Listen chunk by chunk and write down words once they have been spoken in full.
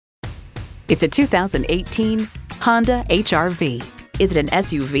It's a 2018 Honda HR-V. Is it an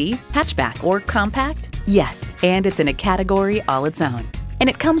SUV, hatchback, or compact? Yes, and it's in a category all its own. And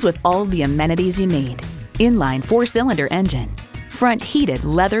it comes with all the amenities you need. Inline 4-cylinder engine, front heated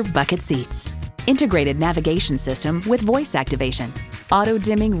leather bucket seats, integrated navigation system with voice activation,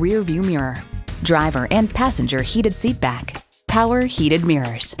 auto-dimming rear view mirror, driver and passenger heated seat back, power heated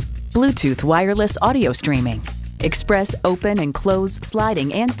mirrors, Bluetooth wireless audio streaming, express open and close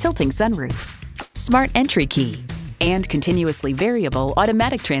sliding and tilting sunroof, smart entry key, and continuously variable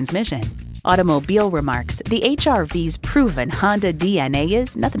automatic transmission. Automobile remarks, the HR-V's proven Honda DNA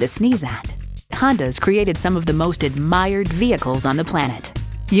is nothing to sneeze at. Honda's created some of the most admired vehicles on the planet.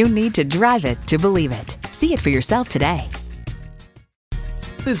 You need to drive it to believe it. See it for yourself today.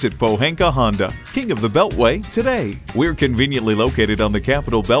 Visit Pohanka Honda, King of the Beltway, today. We're conveniently located on the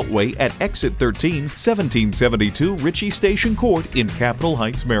Capitol Beltway at Exit 13, 1772 Ritchie Station Court in Capitol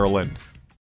Heights, Maryland.